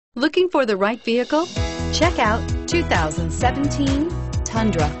Looking for the right vehicle? Check out 2017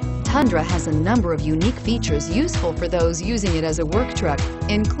 Tundra. Tundra has a number of unique features useful for those using it as a work truck,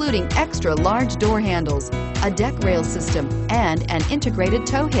 including extra large door handles, a deck rail system, and an integrated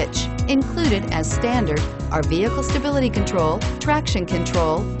tow hitch. Included as standard are vehicle stability control, traction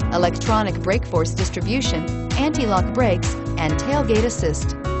control, electronic brake force distribution, anti-lock brakes, and tailgate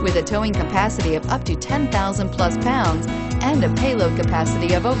assist. With a towing capacity of up to 10,000 plus pounds and a payload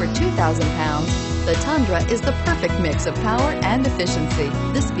capacity of over 2,000 pounds, the Tundra is the perfect mix of power and efficiency.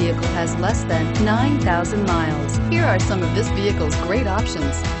 This vehicle has less than 9,000 miles. Here are some of this vehicle's great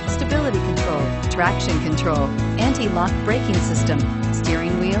options: stability control, traction control, anti-lock braking system,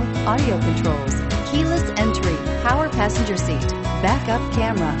 steering wheel audio controls, keyless entry, power passenger seat, backup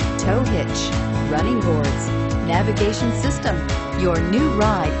camera, tow hitch, running boards, navigation system. Your new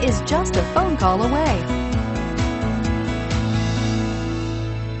ride is just a phone call away.